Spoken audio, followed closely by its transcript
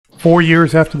4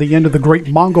 years after the end of the Great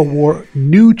Mongo War,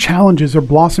 new challenges are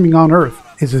blossoming on Earth.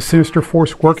 Is a sinister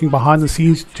force working behind the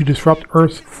scenes to disrupt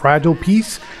Earth's fragile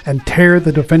peace and tear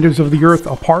the Defenders of the Earth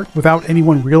apart without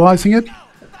anyone realizing it?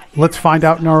 Let's find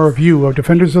out in our review of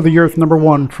Defenders of the Earth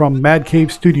 #1 from Mad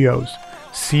Cave Studios.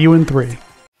 See you in 3.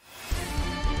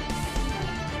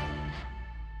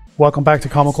 Welcome back to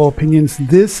Comical Opinions.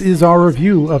 This is our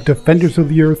review of Defenders of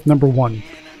the Earth #1.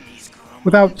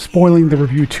 Without spoiling the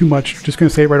review too much, just going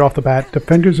to say it right off the bat,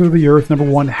 Defenders of the Earth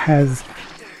 #1 has,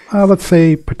 let's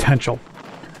say, potential.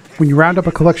 When you round up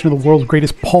a collection of the world's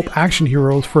greatest pulp action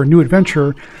heroes for a new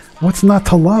adventure, what's not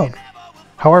to love?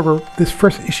 However, this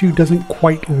first issue doesn't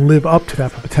quite live up to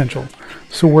that potential,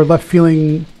 so we're left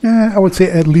feeling, I would say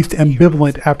at least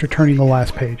ambivalent after turning the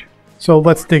last page. So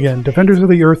let's dig in. Defenders of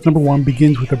the Earth #1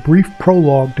 begins with a brief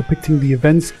prologue depicting the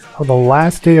events of the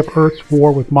last day of Earth's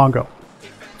war with Mongo.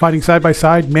 Fighting side by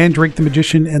side, Mandrake the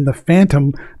Magician and the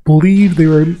Phantom believe they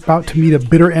were about to meet a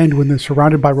bitter end when they're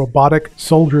surrounded by robotic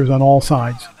soldiers on all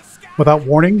sides. Without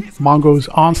warning, Mongo's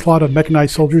onslaught of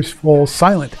mechanized soldiers falls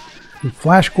silent, and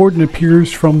Flash Gordon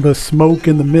appears from the smoke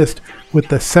and the mist with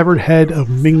the severed head of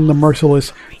Ming the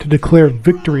Merciless to declare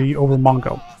victory over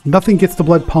Mongo. Nothing gets the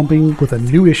blood pumping with a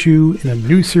new issue in a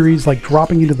new series like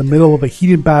dropping into the middle of a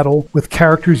heated battle with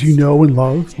characters you know and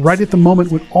love, right at the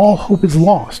moment when all hope is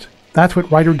lost. That's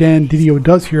what writer Dan D.O.E.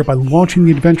 does here by launching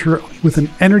the adventure with an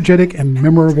energetic and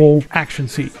memorable action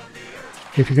scene.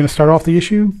 If you're going to start off the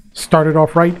issue, start it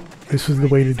off right. This is the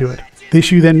way to do it. The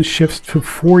issue then shifts to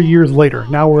 4 years later.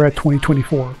 Now we're at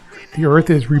 2024. The Earth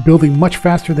is rebuilding much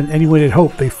faster than anyone had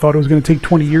hoped. They thought it was going to take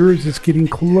 20 years. It's getting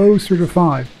closer to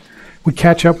 5. We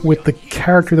catch up with the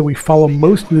character that we follow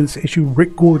most in this issue,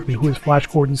 Rick Gordon, who is Flash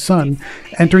Gordon's son,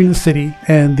 entering the city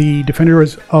and the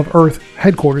Defenders of Earth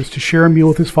headquarters to share a meal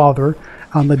with his father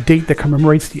on the date that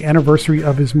commemorates the anniversary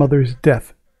of his mother's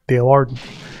death, Dale Arden.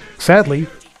 Sadly,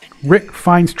 Rick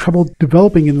finds trouble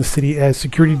developing in the city as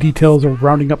security details are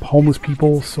rounding up homeless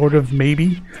people, sort of,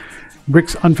 maybe.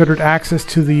 Rick's unfettered access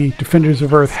to the Defenders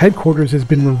of Earth headquarters has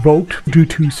been revoked due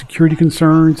to security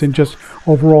concerns and just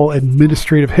overall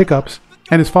administrative hiccups,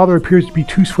 and his father appears to be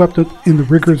too swept up in the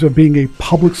rigors of being a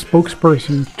public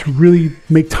spokesperson to really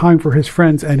make time for his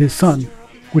friends and his son,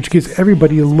 which gives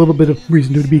everybody a little bit of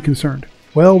reason to be concerned.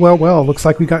 Well, looks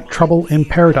like we got trouble in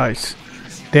paradise.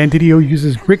 Dan D.O.E.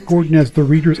 uses Rick Gordon as the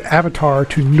reader's avatar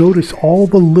to notice all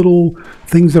the little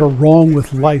things that are wrong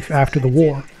with life after the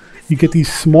war. You get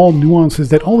these small nuances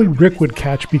that only Rick would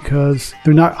catch because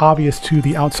they're not obvious to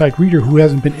the outside reader who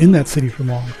hasn't been in that city for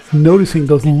long. Noticing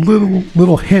those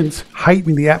little hints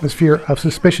heighten the atmosphere of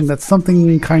suspicion that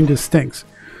something kind of stinks.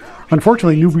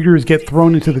 Unfortunately, new readers get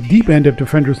thrown into the deep end of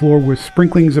Defenders lore with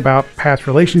sprinklings about past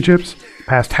relationships,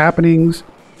 past happenings,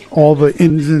 all the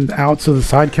ins and outs of the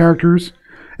side characters.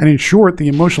 And in short, the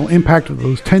emotional impact of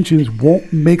those tensions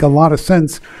won't make a lot of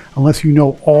sense unless you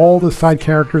know all the side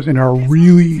characters and are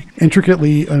really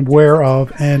intricately aware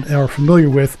of and are familiar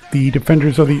with the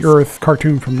Defenders of the Earth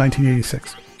cartoon from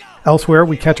 1986. Elsewhere,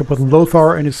 we catch up with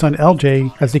Lothar and his son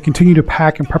LJ as they continue to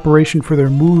pack in preparation for their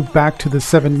move back to the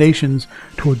Seven Nations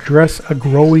to address a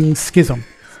growing schism.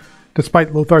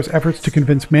 Despite Lothar's efforts to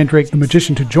convince Mandrake the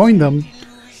Magician to join them,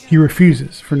 he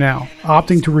refuses for now,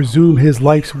 opting to resume his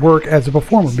life's work as a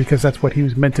performer because that's what he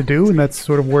was meant to do and that's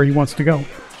sort of where he wants to go.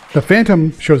 The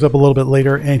Phantom shows up a little bit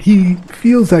later and he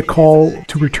feels that call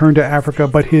to return to Africa,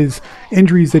 but his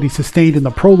injuries that he sustained in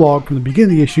the prologue from the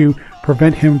beginning of the issue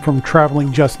prevent him from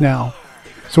traveling just now.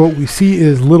 So what we see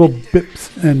is little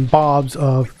bips and bobs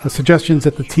of suggestions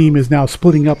that the team is now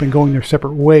splitting up and going their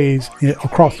separate ways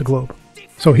across the globe.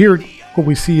 So here, what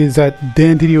we see is that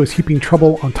Dan D.O.E. is heaping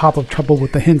trouble on top of trouble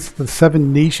with the hints the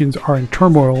Seven Nations are in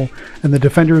turmoil and the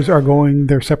Defenders are going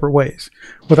their separate ways.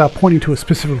 Without pointing to a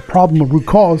specific problem or root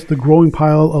cause, the growing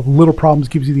pile of little problems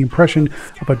gives you the impression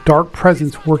of a dark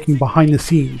presence working behind the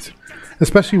scenes,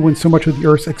 especially when so much of the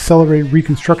Earth's accelerated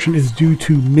reconstruction is due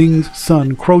to Ming's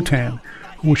son, Crotan,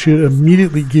 who should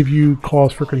immediately give you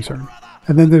cause for concern.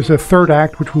 And then there's a third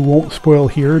act, which we won't spoil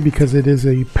here because it is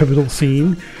a pivotal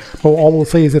scene. But all we'll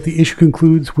say is that the issue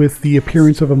concludes with the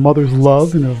appearance of a mother's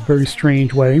love in a very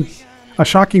strange way, a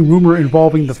shocking rumor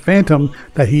involving the Phantom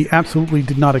that he absolutely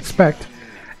did not expect,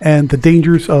 and the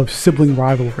dangers of sibling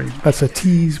rivalry. That's a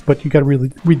tease, but you got to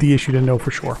really read the issue to know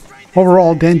for sure.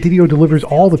 Overall, Dan D.O.E. delivers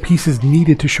all the pieces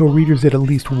needed to show readers that at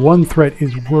least one threat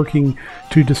is working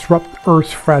to disrupt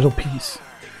Earth's fragile peace.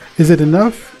 Is it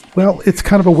enough? Well, it's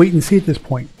kind of a wait and see at this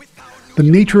point. The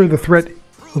nature of the threat,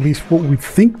 at least what we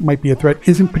think might be a threat,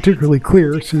 isn't particularly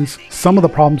clear since some of the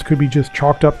problems could be just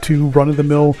chalked up to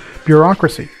run-of-the-mill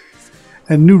bureaucracy.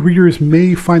 and new readers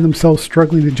may find themselves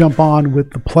struggling to jump on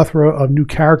with the plethora of new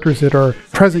characters that are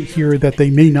present here that they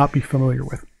may not be familiar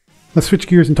with. Let's switch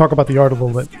gears and talk about the art a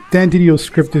little bit. Dan Didio's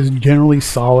script is generally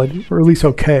solid, or at least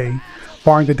okay,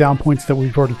 barring the down points that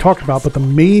we've already talked about, but the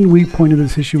main weak point of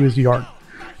this issue is the art.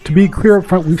 To be clear up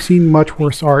front, we've seen much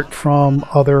worse art from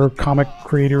other comic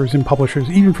creators and publishers,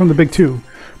 even from the big two,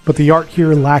 but the art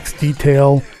here lacks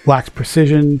detail, lacks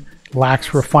precision,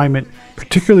 lacks refinement,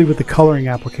 particularly with the coloring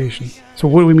application. So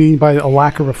what do we mean by a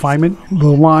lack of refinement? The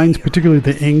lines, particularly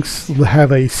the inks,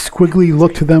 have a squiggly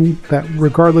look to them that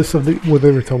regardless of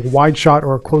whether it's a wide shot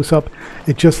or a close-up,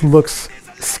 it just looks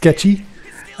sketchy.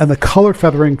 And the color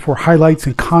feathering for highlights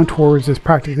and contours is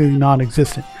practically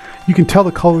non-existent. You can tell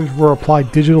the colors were applied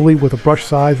digitally with a brush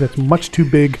size that's much too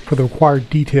big for the required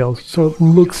details, so it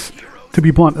looks, to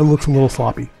be blunt, it looks a little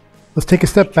sloppy. Let's take a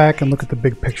step back and look at the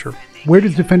big picture. Where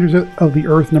does Defenders of the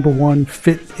Earth #1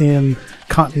 fit in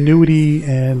continuity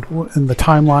and in the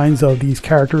timelines of these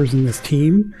characters and this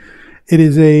team? It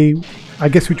is I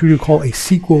guess what you would call a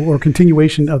sequel or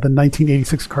continuation of the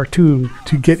 1986 cartoon.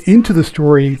 To get into the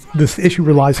story, this issue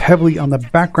relies heavily on the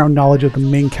background knowledge of the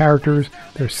main characters,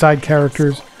 their side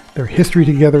characters, their history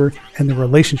together, and their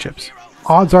relationships.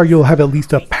 Odds are you'll have at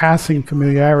least a passing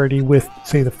familiarity with,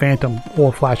 say, the Phantom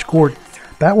or Flash Gordon.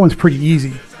 That one's pretty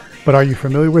easy, but are you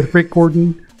familiar with Rick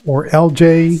Gordon or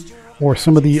LJ or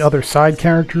some of the other side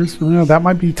characters? Well, that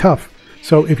might be tough.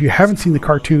 So if you haven't seen the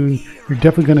cartoon, you're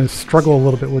definitely going to struggle a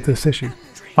little bit with this issue.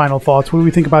 Final thoughts. What do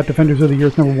we think about Defenders of the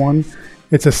Earth #1?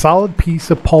 It's a solid piece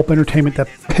of pulp entertainment that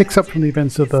picks up from the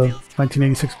events of the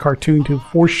 1986 cartoon to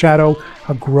foreshadow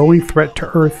a growing threat to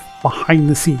Earth behind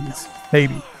the scenes.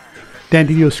 Maybe. Dan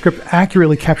Didio's script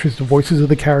accurately captures the voices of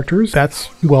the characters. That's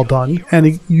well done.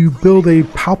 And you build a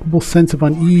palpable sense of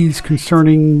unease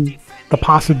concerning the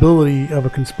possibility of a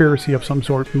conspiracy of some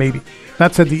sort, maybe.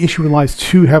 That said, the issue relies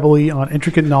too heavily on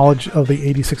intricate knowledge of the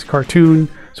 86 cartoon,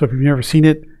 so if you've never seen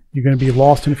it, you're going to be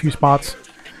lost in a few spots,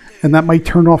 and that might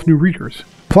turn off new readers.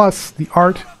 Plus, the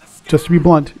art, just to be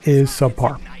blunt, is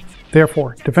subpar.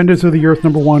 Therefore, Defenders of the Earth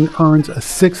 #1 earns a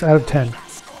 6 out of 10.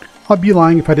 I'd be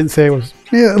lying if I didn't say I was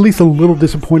at least a little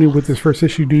disappointed with this first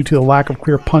issue due to the lack of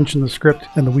clear punch in the script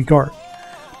and the weak art.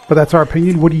 But that's our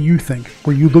opinion. What do you think?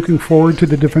 Were you looking forward to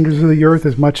the Defenders of the Earth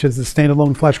as much as the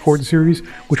standalone Flash Gordon series,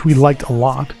 which we liked a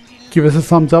lot? Give us a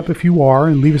thumbs up if you are,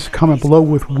 and leave us a comment below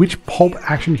with which pulp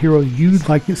action hero you'd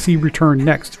like to see return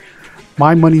next.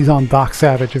 My money's on Doc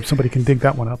Savage if somebody can dig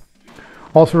that one up.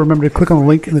 Also, remember to click on the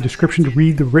link in the description to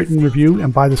read the written review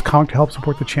and buy this comic to help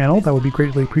support the channel. That would be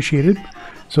greatly appreciated.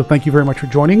 So thank you very much for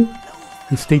joining,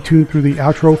 and stay tuned through the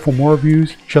outro for more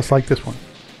reviews just like this one.